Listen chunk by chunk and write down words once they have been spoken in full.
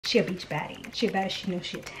She a beach baddie. She a baddie, she knows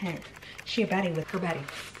she a 10. She a baddie with her baddie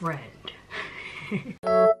friend.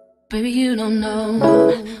 Baby, you don't know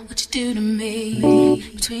what you do to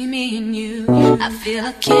me. Between me and you, I feel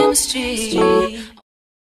like chemistry.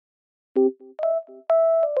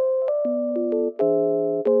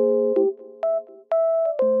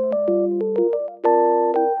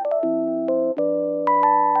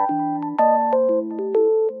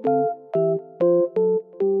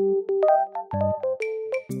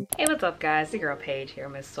 Hey, what's up guys? It's your girl Paige here,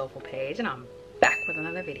 Miss Soulful Paige, and I'm back with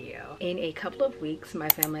another video. In a couple of weeks, my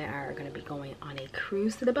family and I are going to be going on a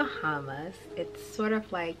cruise to the Bahamas. It's sort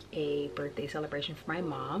of like a birthday celebration for my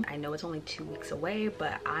mom. I know it's only 2 weeks away,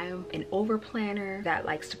 but I'm an over planner that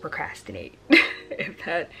likes to procrastinate. If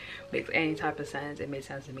that makes any type of sense. It made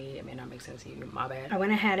sense to me. It may not make sense to you, my bad. I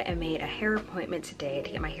went ahead and made a hair appointment today to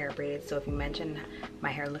get my hair braided. So if you mention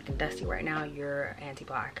my hair looking dusty right now, you're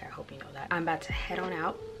anti-black. I hope you know that. I'm about to head on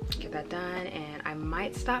out, get that done, and I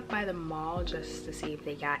might stop by the mall just to see if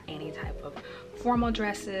they got any type of formal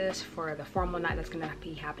dresses for the formal night that's gonna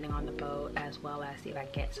be happening on the boat, as well as see if I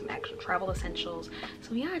get some extra travel essentials.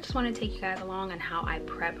 So yeah, I just want to take you guys along on how I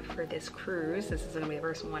prep for this cruise. This is gonna be the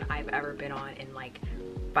first one I've ever been on in like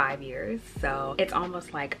 5 years, so it's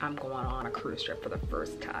almost like I'm going on a cruise trip for the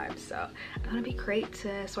first time. So it's gonna be great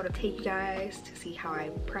to sort of take you guys to see how I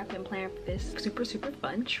prep and plan for this super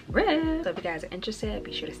fun trip. So if you guys are interested,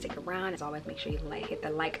 be sure to stick around. As always, make sure you hit the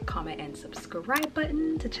like, comment, and subscribe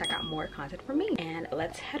button to check out more content from me. And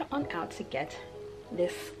let's head on out to get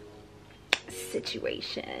this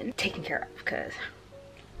situation taken care of, because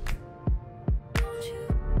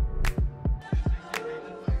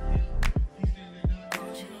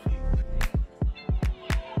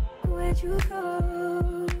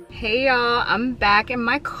hey y'all, I'm back in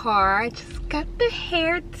my car. I just got the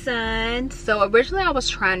hair done. So originally I was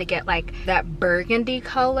trying to get like that burgundy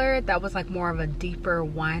color that was like more of a deeper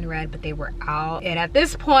wine red, but they were out. And at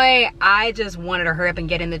this point I just wanted to hurry up and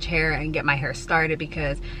get in the chair and get my hair started,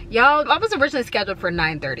 because y'all, I was originally scheduled for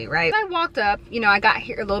 9:30, right? I walked up, you know, I got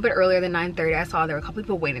here a little bit earlier than 9:30. I saw there were a couple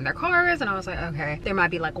people waiting in their cars, and I was like, okay, there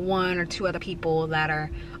might be like 1 or 2 other people that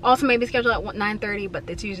are also maybe scheduled at 9:30, but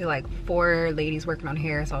it's usually like 4 ladies working on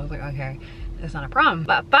hair. So I was like, okay, that's not a problem.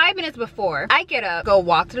 But 5 minutes before I get up, go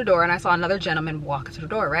walk to the door, and I saw another gentleman walk to the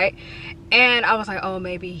door, right? And I was like, oh,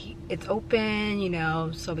 maybe it's open, you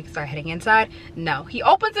know, so we can start heading inside. No, he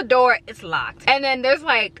opens the door, it's locked. And then there's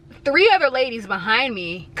like 3 other ladies behind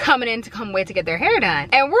me coming in to come wait to get their hair done.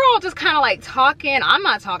 And we're all just kind of like talking. I'm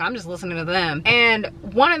not talking, I'm just listening to them. And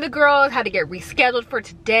one of the girls had to get rescheduled for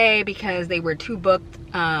today because they were too booked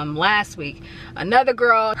last week. Another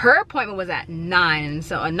girl, her appointment was at 9, and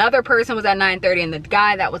so another person was at 9:30, and the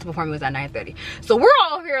guy that was before me was at 9:30. So we're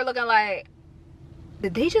all here looking like,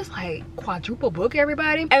 did they just like quadruple book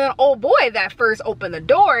everybody? And then old boy that first opened the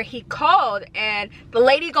door, he called, and the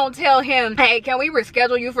lady gonna tell him, hey, can we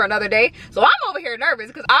reschedule you for another day? So I'm over here nervous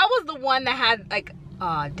because I was the one that had like,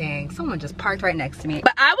 oh dang, someone just parked right next to me.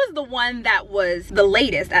 But I was the one that was the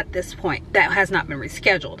latest at this point that has not been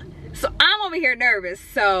rescheduled. So I'm over here nervous.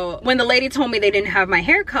 So when the lady told me they didn't have my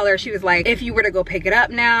hair color, she was like, if you were to go pick it up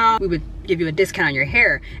now, we would give you a discount on your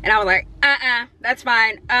hair. And I was like, that's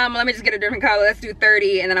fine. Let me just get a different color. Let's do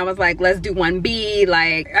 30. And then I was like, let's do 1B.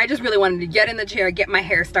 Like, I just really wanted to get in the chair, get my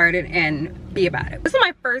hair started, and be about it. This is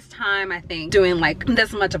my first time, I think, doing like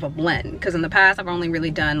this much of a blend, because in the past I've only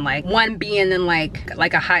really done like 1B and then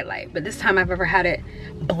like a highlight. But this time I've ever had it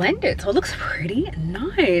blended, so it looks pretty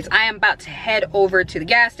nice. I am about to head over to the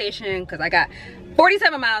gas station because I got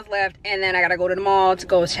 47 miles left, and then I gotta go to the mall to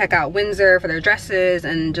go check out Windsor for their dresses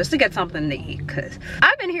and just to get something to eat, because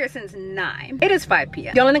I've been here since 9. It is 5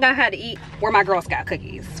 p.m. The only thing I had to eat were my Girl Scout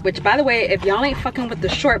cookies, which, by the way, if y'all ain't fucking with the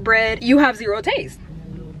shortbread, you have 0 taste.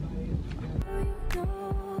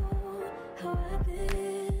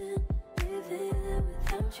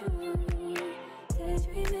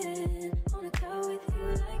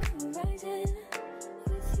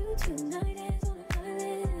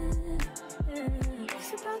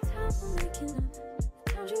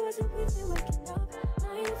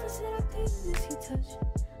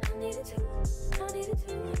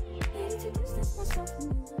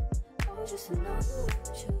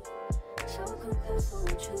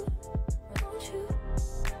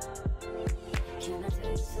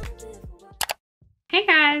 Hey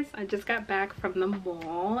guys, I just got back from the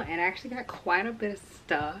mall and I actually got quite a bit of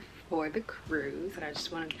stuff for the cruise, and I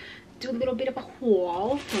just want to do a little bit of a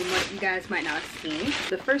haul from what you guys might not have seen.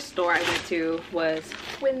 The first store I went to was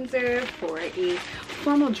Windsor for a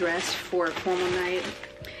formal dress for a formal night,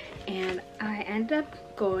 and I ended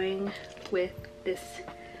up going with this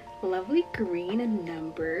lovely green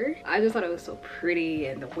number. I just thought it was so pretty,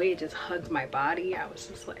 and the way it just hugs my body, I was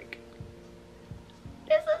just like,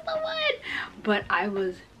 this is the one. But I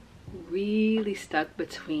was really stuck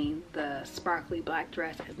between the sparkly black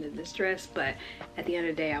dress and then this dress, but at the end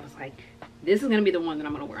of the day I was like, this is gonna be the one that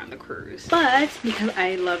I'm gonna wear on the cruise. But because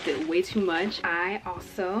I loved it way too much, I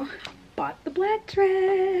also bought the black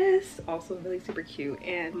dress, also really super cute.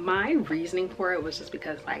 And my reasoning for it was just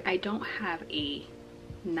because like I don't have a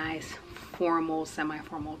nice formal,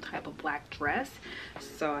 semi-formal type of black dress,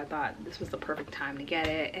 so I thought this was the perfect time to get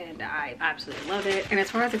it, and I absolutely love it. And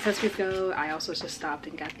as far as accessories go, I also just stopped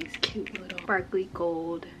and got these cute little sparkly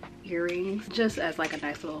gold earrings just as like a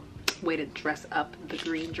nice little way to dress up the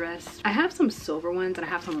green dress. I have some silver ones and I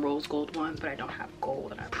have some rose gold ones, but I don't have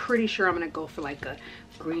gold, and I'm pretty sure I'm gonna go for like a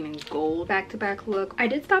green and gold back-to-back look. I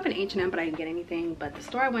did stop in H&M, but I didn't get anything. But the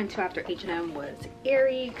store I went to after H&M was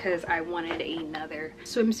Aerie, because I wanted another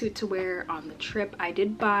swimsuit to wear on the trip. I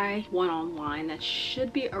did buy one online that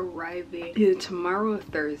should be arriving either tomorrow or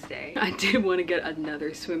Thursday. I did want to get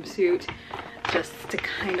another swimsuit just to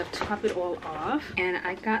kind of top it all off, and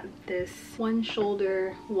I got this one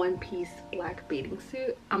shoulder one piece black bathing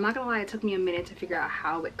suit. I'm not gonna lie, it took me a minute to figure out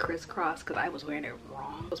how it crisscrossed because I was wearing it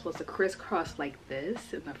wrong. It was supposed to crisscross like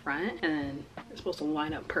this in the front, and then it's supposed to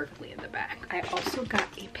line up perfectly in the back. I also got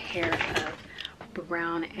a pair of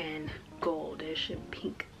brown and goldish and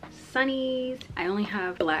pink sunnies. I only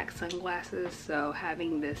have black sunglasses, so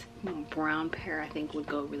having this brown pair I think would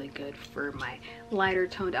go really good for my lighter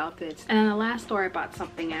toned outfits. And then the last store I bought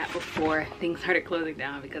something at before things started closing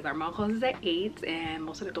down, because our mall closes at 8 and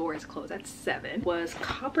most of the doors close at 7, was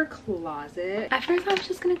Copper Closet. At first I was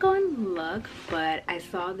just gonna go and look, but I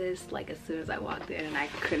saw this like as soon as I walked in and I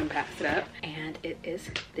couldn't pass it up. And it is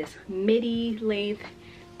this midi length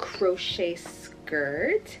crochet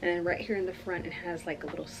skirt, and then right here in the front it has like a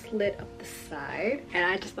little slit up the side, and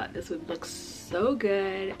I just thought this would look so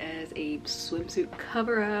good as a swimsuit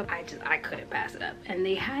cover up. I couldn't pass it up. And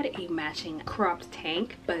they had a matching cropped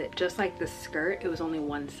tank, but just like the skirt, it was only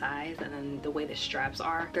one size, and then the way the straps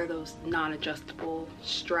are, they're those non-adjustable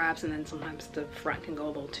straps, and then sometimes the front can go a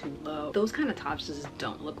little too low. Those kind of tops just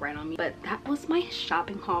don't look right on me. But that was my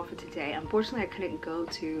shopping haul for today. Unfortunately, I couldn't go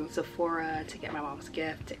to Sephora to get my mom's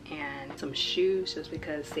gift and some shoes just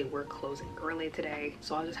because they were closing early today,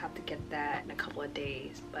 so I'll just have to get that in a couple of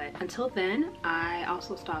days. But until then, I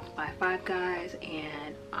also stopped by Five Guys,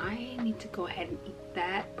 and I need to go ahead and eat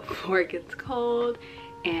that before it gets cold,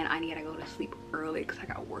 and I need to go to sleep early because I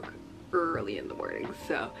got work early in the morning.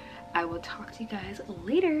 So I will talk to you guys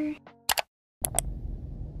later.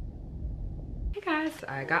 Hey guys,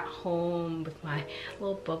 I got home with my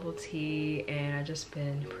little bubble tea, and I've just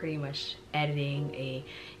been pretty much editing a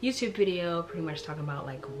YouTube video pretty much talking about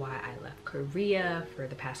like why I left Korea for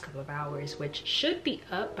the past couple of hours, which should be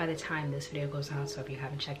up by the time this video goes out, so if you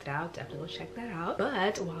haven't checked it out, definitely go check that out.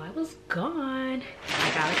 But while I was gone,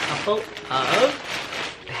 I got a couple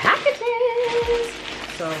of packages.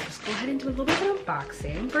 So let's go ahead and do a little bit of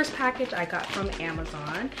unboxing. First package I got from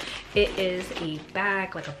Amazon. It is a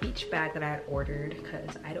bag, like a beach bag that I had ordered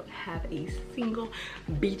because I don't have a single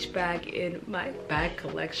beach bag in my bag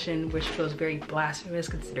collection, which feels very blasphemous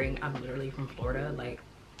considering I'm literally from Florida. Like,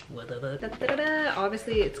 what the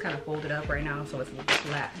obviously it's kind of folded up right now, so it's a little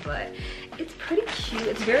flat, but it's pretty cute.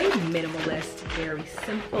 It's very minimalist, very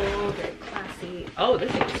simple, very classy. Oh,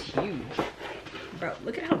 this is huge. Bro,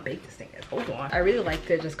 look at how big this thing is. Hold on. I really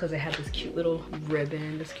liked it just because it had this cute little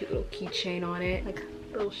ribbon, this cute little keychain on it, like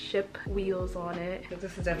little ship wheels on it.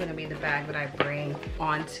 This is definitely gonna be the bag that I bring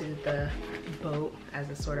onto the boat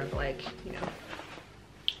as a sort of like, you know,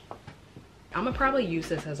 I'm gonna probably use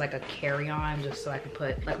this as like a carry-on just so I can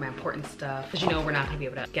put like my important stuff, because you know we're not gonna be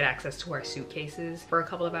able to get access to our suitcases for a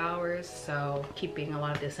couple of hours, so keeping a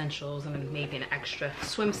lot of the essentials and then maybe an extra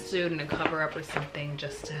swimsuit and a cover up or something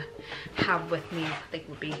just to have with me I think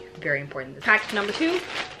would be very important. Package number 2,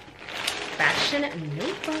 Fashion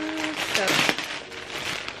Nova. So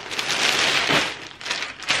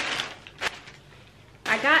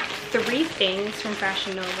I got 3 things from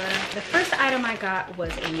Fashion Nova. The first item I got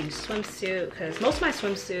was a new swimsuit, because most of my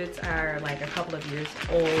swimsuits are like a couple of years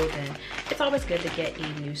old, and it's always good to get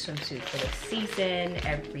a new swimsuit for the season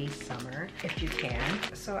every summer if you can.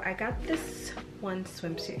 So I got this one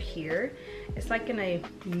swimsuit here. It's like in a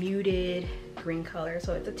muted green color,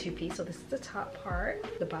 so it's a 2-piece. So this is the top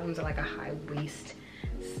part. The bottoms are like a high waist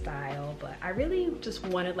style, but I really just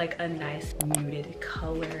wanted like a nice muted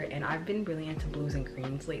color, and I've been really into blues and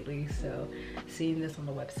greens lately, so seeing this on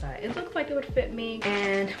the website, it looked like it would fit me.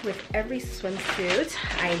 And with every swimsuit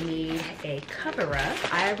I need a cover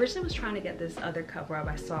up. I originally was trying to get this other cover up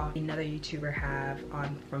I saw another YouTuber have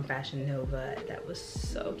on from Fashion Nova that was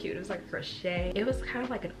so cute. It was like crochet. It was kind of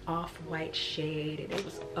like an off-white shade, and it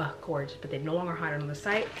was gorgeous, but they no longer had it on the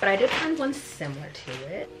site. But I did find one similar to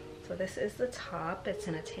it. So this is the top. It's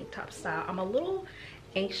in a tank top style. I'm a little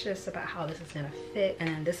anxious about how this is gonna fit. And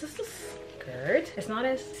then this is the skirt. It's not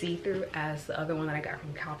as see-through as the other one that I got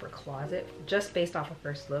from Caliper Closet. Just based off of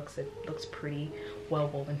first looks, it looks pretty well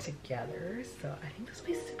woven together. So I think this will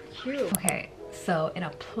be super cute. Okay, so in a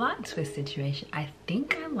plot twist situation, I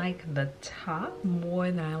think I like the top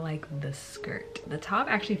more than I like the skirt. The top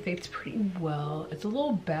actually fits pretty well. It's a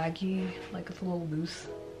little baggy, like it's a little loose,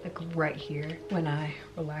 like right here when I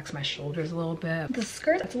relax my shoulders a little bit. The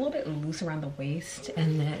skirt, it's a little bit loose around the waist,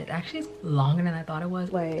 and then it actually is longer than I thought it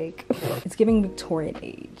was. Like, it's giving Victorian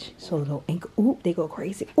age. So little ankle, ooh, they go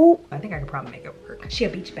crazy. Ooh, I think I could probably make it work. She a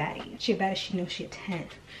beach baddie. She a baddie, she knows she a 10.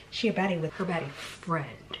 She a baddie with her baddie friend.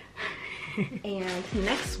 And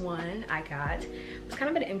next one I got was kind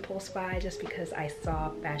of an impulse buy, just because I saw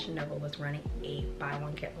Fashion Nova was running a buy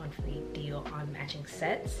one get one free deal on matching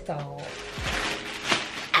sets. So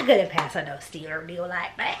I couldn't pass on no stealer deal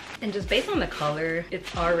like that. And just based on the color,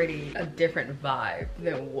 it's already a different vibe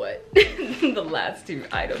than what the last two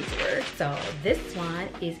items were. So this one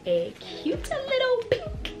is a cute little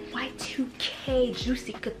pink Y2K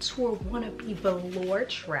Juicy Couture wannabe velour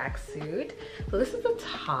tracksuit. So this is the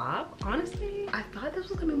top. Honestly, I thought this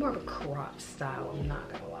was gonna be more of a crop style, I'm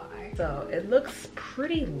not gonna lie. So it looks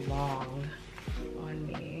pretty long on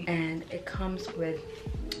me, and it comes with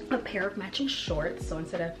a pair of matching shorts. So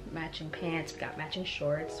instead of matching pants, we got matching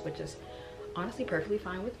shorts, which is honestly perfectly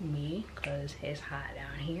fine with me because it's hot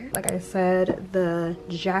down here. Like I said, the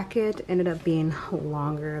jacket ended up being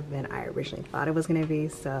longer than I originally thought it was gonna be.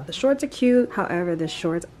 So the shorts are cute. However, the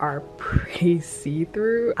shorts are pretty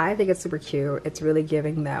see-through. I think it's super cute. It's really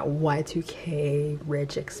giving that Y2K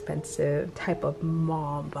rich, expensive type of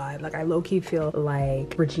mom vibe. Like I low-key feel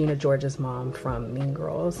like Regina George's mom from Mean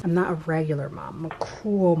Girls. I'm not a regular mom, I'm a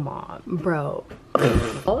cool mom. Bro,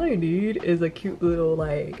 all I need is a cute little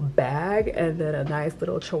like bag and then a nice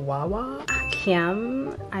little chihuahua.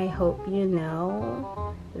 Kim, I hope you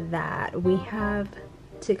know that we have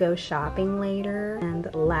to go shopping later,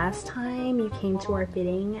 and last time you came to our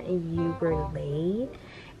fitting you were late,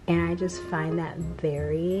 and I just find that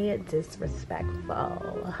very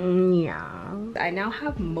disrespectful. Yeah. I now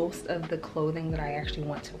have most of the clothing that I actually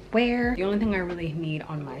want to wear. The only thing I really need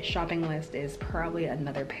on my shopping list is probably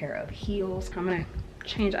another pair of heels. I'm gonna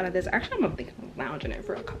change out of this. Actually, I'm gonna think of lounging it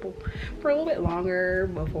for a little bit longer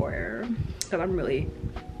before, because I'm really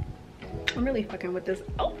fucking with this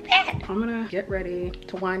outfit. I'm gonna get ready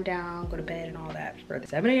to wind down, go to bed and all that for the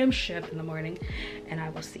 7 a.m. shift in the morning, and I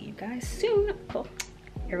will see you guys soon. Cool.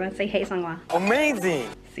 Everyone say hey, 𝐻𝐤. Amazing.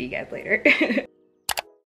 See you guys later.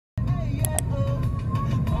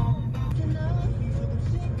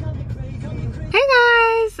 Hey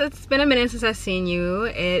guys, it's been a minute since I've seen you.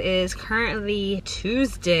 It is currently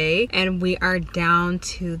Tuesday and we are down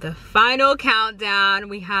to the final countdown.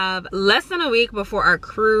 We have less than a week before our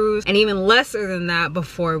cruise, and even lesser than that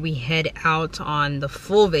before we head out on the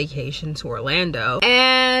full vacation to Orlando.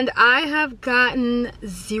 And I have gotten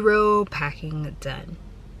 0 packing done.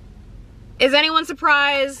 Is anyone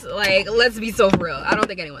surprised? Like, let's be so real. I don't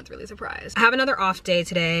think anyone's really surprised. I have another off day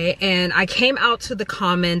today, and I came out to the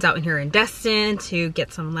Commons out here in Destin to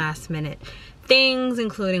get some last minute things,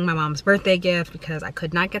 including my mom's birthday gift, because I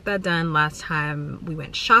could not get that done last time we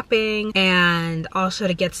went shopping, and also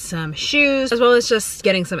to get some shoes, as well as just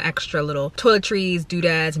getting some extra little toiletries,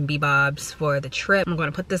 doodads, and bebobs for the trip. I'm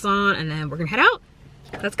gonna put this on and then we're gonna head out.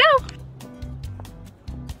 Let's go.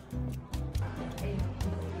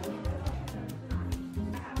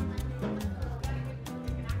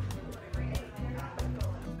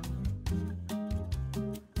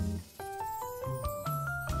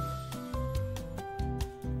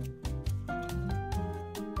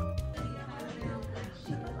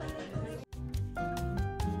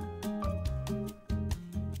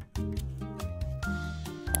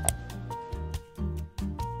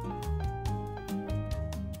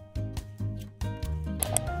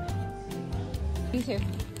 Me too.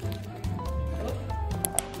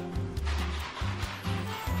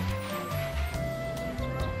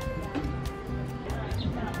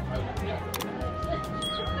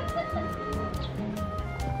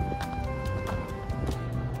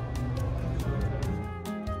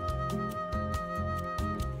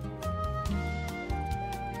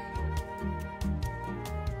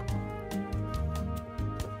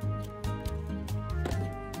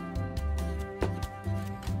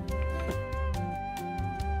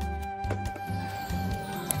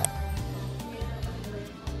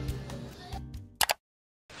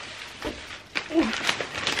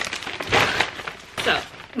 So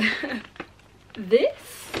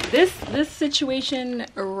this situation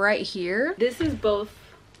right here, this is both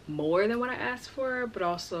more than what I asked for, but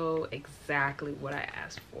also exactly what I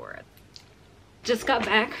asked for. Just got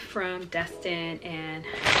back from Destin, and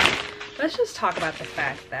let's just talk about the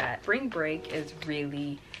fact that spring break is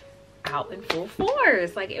really out in full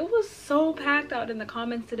force. Like, it was so packed out in the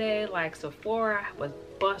comments today. Like, Sephora was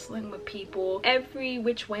bustling with people. Every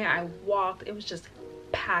which way I walked, it was just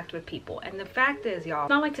packed with people. And the fact is, y'all, it's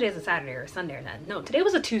not like today's a Saturday or a Sunday or nothing. No, today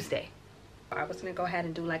was a Tuesday. I was gonna go ahead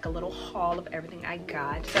and do like a little haul of everything I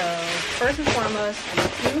got. So first and foremost, I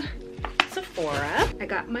went to Sephora. I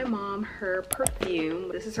got my mom her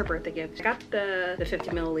perfume. This is her birthday gift. I got the 50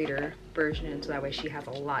 milliliter version, so that way she has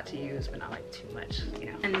a lot to use but not like too much, you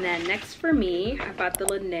know. And then next for me, I bought the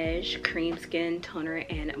Laneige cream skin toner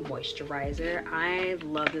and moisturizer. I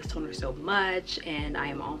love this toner so much, and I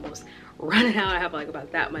am almost running out. I have like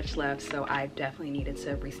about that much left, so I definitely needed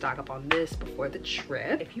to restock up on this before the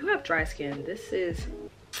trip. If you have dry skin, this is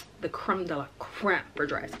the creme de la creme for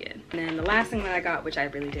dry skin. And then the last thing that I got, which I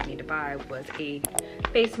really did need to buy, was a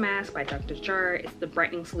face mask by Dr. Jart. It's the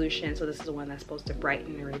brightening solution, so this is the one that's supposed to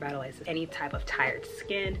brighten and revitalize any type of tired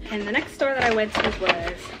skin. And the next store that I went to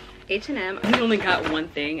was H&M. I only got one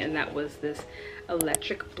thing, and that was this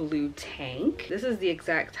electric blue tank. This is the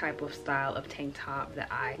exact type of style of tank top that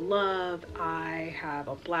I love. I have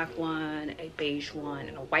a black one, a beige one,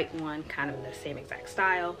 and a white one, kind of in the same exact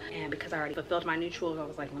style. And because I already fulfilled my neutrals, I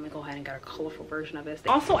was like, let me go ahead and get a colorful version of this.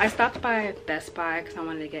 Also, I stopped by Best Buy because I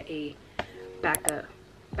wanted to get a backup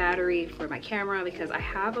battery for my camera, because I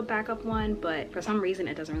have a backup one, but for some reason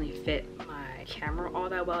it doesn't really fit my camera all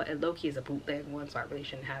that well. It low-key is a bootleg one, so I really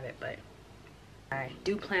shouldn't have it, but I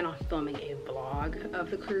do plan on filming a vlog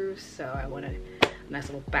of the cruise, so I want a nice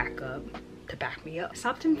little backup to back me up. I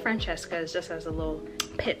stopped in Francesca's just as a little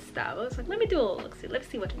pit stop. I was like, let me do a little look-see. Let's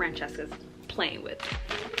see what Francesca's playing with.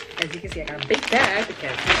 As you can see, I got a big bag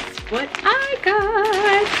because that's what I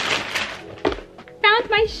got. Found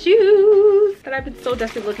my shoes that I've been so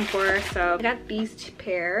desperately looking for. So I got these two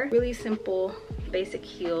pair, really simple basic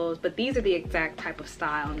heels, but these are the exact type of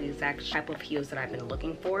style and the exact type of heels that I've been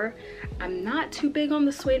looking for. I'm not too big on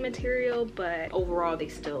the suede material, but overall they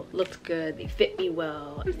still looked good. They fit me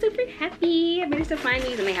well. I'm super happy. I managed to find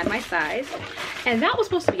these and they had my size, and that was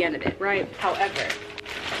supposed to be the end of it, right? However,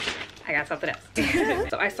 I got something else.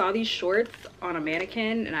 So I saw these shorts on a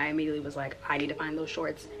mannequin and I immediately was like, I need to find those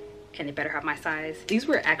shorts, and they better have my size. These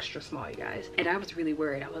were extra small, you guys, and I was really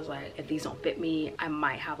worried. I was like, if these don't fit me, I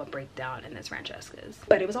might have a breakdown in this Francesca's.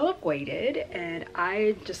 But it was all avoided, and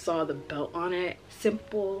I just saw the belt on it.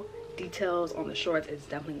 Simple details on the shorts is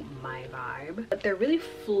definitely my vibe, but they're really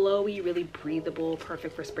flowy, really breathable,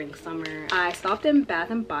 perfect for spring, summer. I stopped in Bath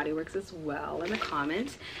and Body Works as well in the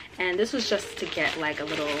comments, and this was just to get like a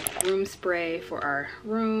little room spray for our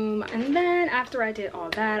room. And then after I did all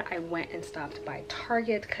that, I went and stopped by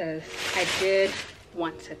Target because I did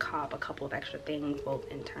want to cop a couple of extra things, both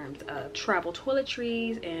in terms of travel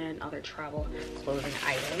toiletries and other travel clothing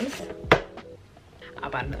items. I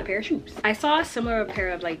bought another pair of shoes. I saw a similar pair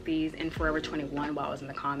of like these in Forever 21 while I was in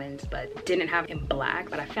the comments, but didn't have in black.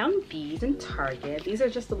 But I found these in Target. These are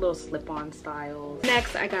just the little slip-on styles.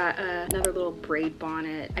 Next, I got another little braid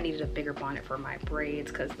bonnet. I needed a bigger bonnet for my braids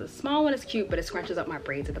because the small one is cute, but it scrunches up my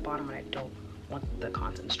braids at the bottom and I don't want the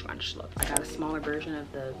constant scrunch look. I got a smaller version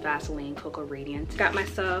of the Vaseline Cocoa Radiance. Got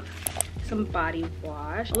myself some body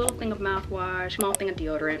wash, a little thing of mouthwash, small thing of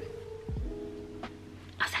deodorant.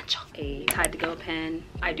 Essential. A Tide to Go pen.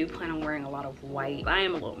 I do plan on wearing a lot of white. I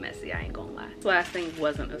am a little messy, I ain't gonna lie. This last thing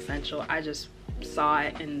wasn't essential. I just saw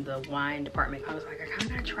it in the wine department. I was like, I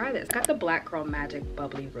kinda gotta try this. I got the Black Girl Magic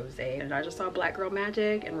Bubbly Rosé, and I just saw Black Girl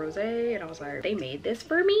Magic and Rosé, and I was like, they made this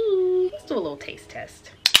for me. Let's do a little taste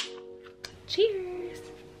test. Cheers.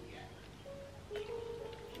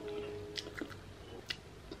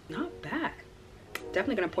 Not bad.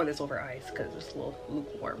 Definitely gonna pour this over ice because it's a little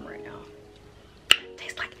lukewarm right now.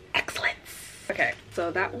 Tastes like excellence. Okay,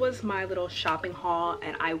 so that was my little shopping haul,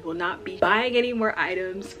 and I will not be buying any more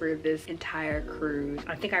items for this entire cruise.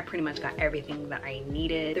 I think I pretty much got everything that I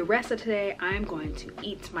needed. The rest of today, I'm going to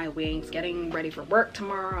eat my wings, getting ready for work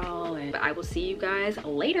tomorrow, and I will see you guys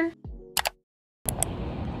later.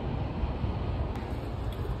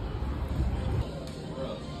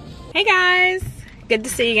 Hey guys, good to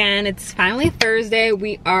see you again. It's finally Thursday.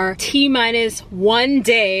 We are T-minus 1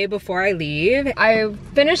 day before I leave. I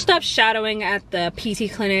finished up shadowing at the PT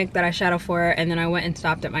clinic that I shadow for, and then I went and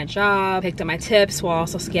stopped at my job, picked up my tips while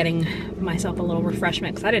also getting myself a little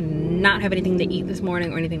refreshment because I did not have anything to eat this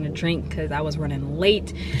morning or anything to drink because I was running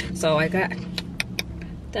late. So I got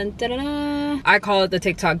Dun, dun, dun, dun. I call it the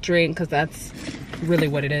TikTok drink because that's really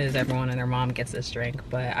what it is. Everyone and their mom gets this drink,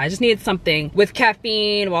 but I just needed something with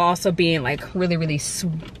caffeine while also being like really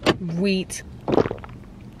sweet.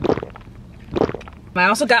 I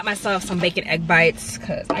also got myself some bacon egg bites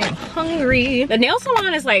because I am hungry. The nail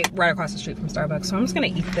salon is like right across the street from Starbucks, so I'm just gonna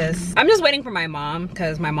eat this. I'm just waiting for my mom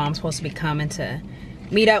because my mom's supposed to be coming to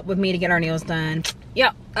meet up with me to get our nails done.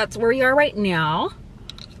 Yep, that's where we are right now.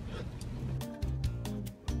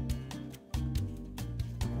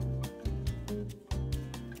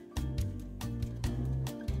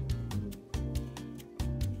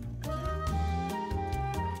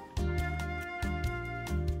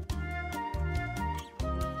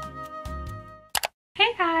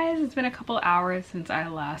 Hey guys, it's been a couple hours since I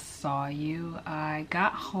last saw you. I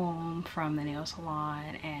got home from the nail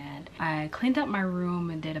salon and I cleaned up my room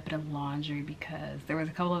and did a bit of laundry because there was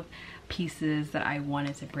a couple of pieces that I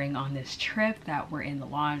wanted to bring on this trip that were in the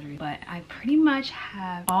laundry, but I pretty much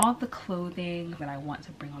have all the clothing that I want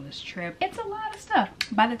to bring on this trip. It's a lot of stuff.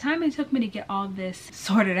 By the time it took me to get all this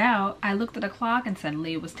sorted out, I looked at the clock and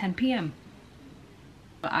suddenly it was 10 p.m.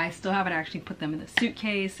 But I still haven't actually put them in the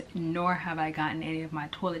suitcase, nor have I gotten any of my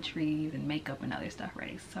toiletries and makeup and other stuff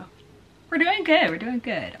ready. So we're doing good, we're doing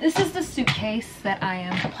good. This is the suitcase that I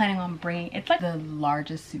am planning on bringing. It's like the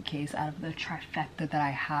largest suitcase out of the trifecta that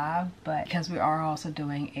I have, but because we are also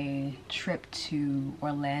doing a trip to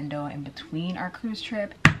Orlando in between our cruise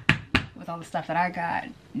trip, with all the stuff that I got,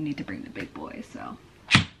 need to bring the big boy, so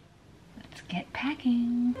let's get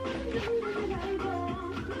packing.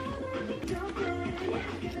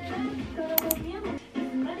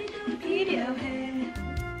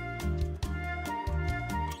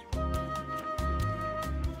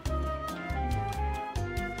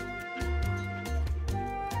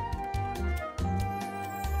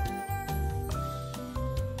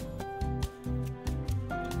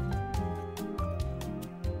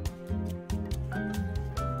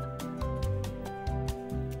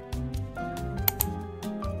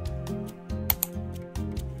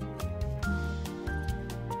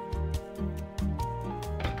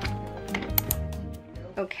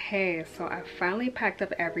 Okay, so I finally packed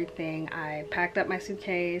up everything. I packed up my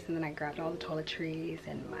suitcase and then I grabbed all the toiletries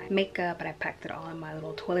and my makeup and I packed it all in my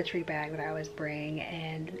little toiletry bag that I always bring,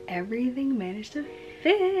 and everything managed to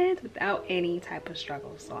fit without any type of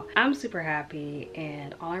struggle. So I'm super happy,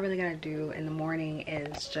 and all I really gotta do in the morning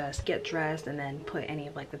is just get dressed and then put any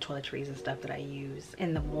of like the toiletries and stuff that I use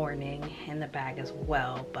in the morning in the bag as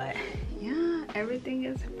well. But yeah, everything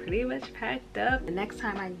is pretty much packed up. The next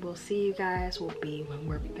time I will see you guys will be when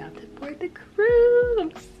we're about to board the cruise.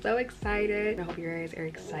 I'm so excited. I hope you guys are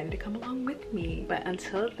excited to come along with me. But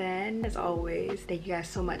until then, as always, thank you guys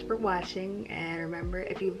so much for watching, and remember,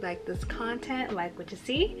 if you like this content, like what you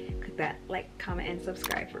see, click that like, comment, and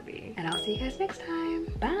subscribe for me, and I'll see you guys next time.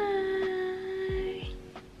 Bye.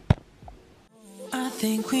 I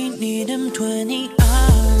think we need them 20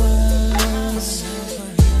 hours.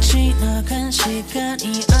 지나간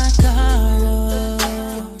시간이 아까워.